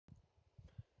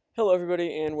Hello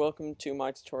everybody and welcome to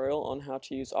my tutorial on how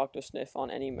to use Octosniff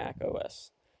on any Mac OS.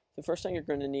 The first thing you're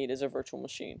going to need is a virtual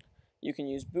machine. You can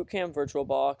use Bootcamp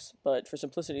VirtualBox, but for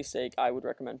simplicity's sake I would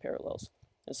recommend Parallels.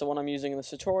 It's the one I'm using in this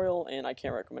tutorial and I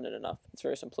can't recommend it enough. It's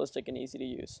very simplistic and easy to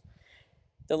use.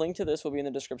 The link to this will be in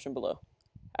the description below.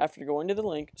 After going to the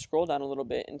link, scroll down a little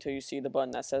bit until you see the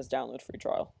button that says Download Free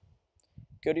Trial.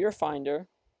 Go to your Finder,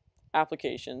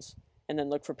 Applications, and then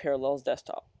look for Parallels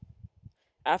Desktop.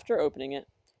 After opening it,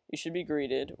 you should be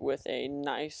greeted with a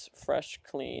nice, fresh,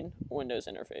 clean Windows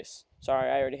interface. Sorry,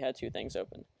 I already had two things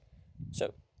open.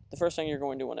 So, the first thing you're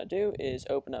going to want to do is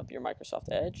open up your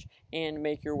Microsoft Edge and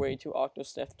make your way to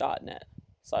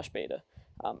octosniff.net/beta.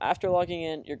 After logging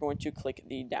in, you're going to click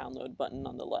the download button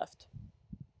on the left.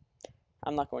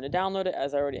 I'm not going to download it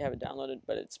as I already have it downloaded,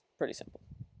 but it's pretty simple.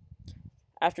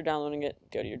 After downloading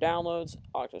it, go to your downloads,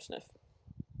 Octosniff.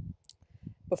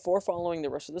 Before following the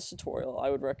rest of this tutorial, I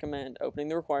would recommend opening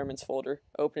the requirements folder,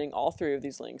 opening all three of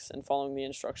these links, and following the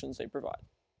instructions they provide.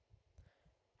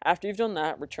 After you've done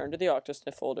that, return to the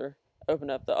Octosniff folder, open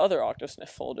up the other Octosniff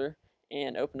folder,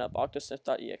 and open up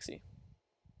octosniff.exe.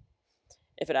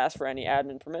 If it asks for any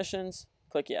admin permissions,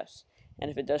 click yes.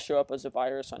 And if it does show up as a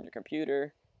virus on your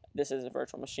computer, this is a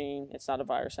virtual machine, it's not a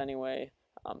virus anyway,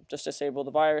 just disable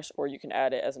the virus or you can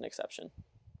add it as an exception.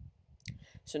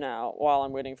 So now, while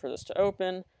I'm waiting for this to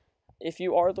open, if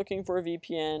you are looking for a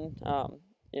VPN,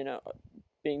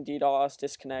 being DDoS,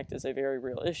 disconnect is a very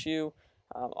real issue.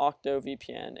 Octo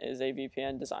VPN is a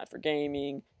VPN designed for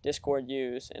gaming, Discord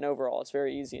use, and overall it's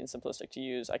very easy and simplistic to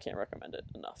use. I can't recommend it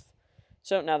enough.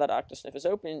 So now that Octosniff is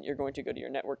open, you're going to go to your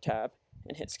network tab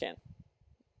and hit scan.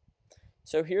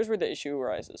 So here's where the issue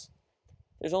arises.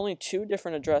 There's only two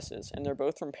different addresses and they're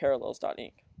both from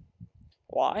Parallels.inc.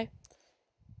 Why?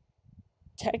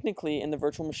 Technically, in the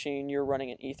virtual machine, you're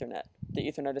running an Ethernet. The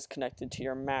Ethernet is connected to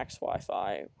your Mac's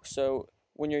Wi-Fi, so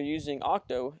when you're using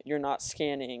Octo, you're not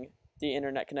scanning the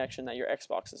internet connection that your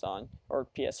Xbox is on, or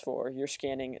PS4. You're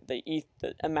scanning the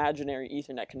imaginary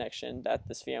Ethernet connection that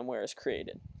this VMware has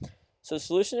created. So the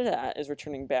solution to that is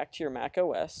returning back to your Mac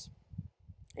OS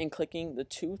and clicking the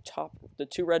two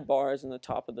red bars in the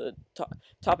top of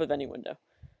any window.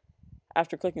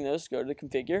 After clicking those, go to the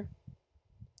Configure,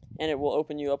 and it will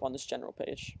open you up on this general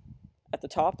page. At the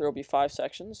top, there will be 5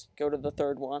 sections. Go to the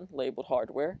third one, labeled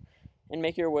Hardware, and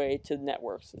make your way to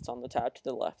Networks. It's on the tab to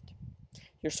the left.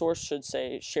 Your source should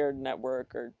say Shared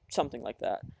Network or something like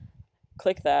that.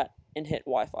 Click that and hit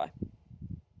Wi-Fi.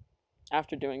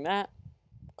 After doing that,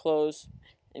 close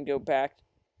and go back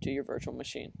to your virtual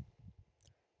machine.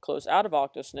 Close out of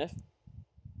Octosniff,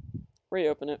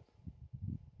 reopen it,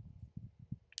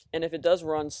 and if it does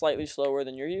run slightly slower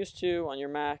than you're used to on your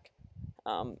Mac,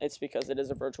 it's because it is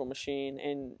a virtual machine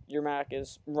and your Mac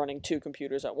is running 2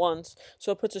 computers at once,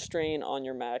 so it puts a strain on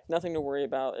your Mac. Nothing to worry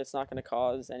about. It's not going to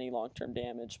cause any long-term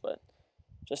damage, but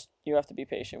just you have to be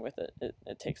patient with it.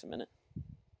 It takes a minute.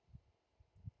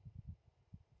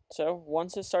 So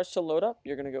once it starts to load up,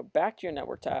 you're going to go back to your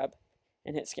network tab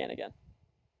and hit scan again.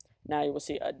 Now you will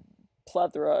see a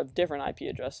plethora of different IP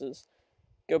addresses.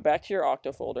 Go back to your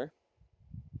Octo folder.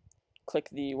 Click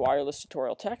the wireless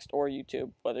tutorial text or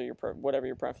YouTube, whatever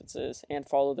your preference is, and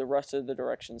follow the rest of the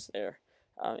directions there.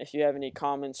 If you have any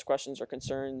comments, questions, or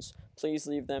concerns, please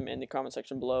leave them in the comment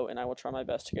section below, and I will try my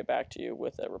best to get back to you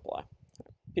with a reply.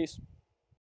 Peace.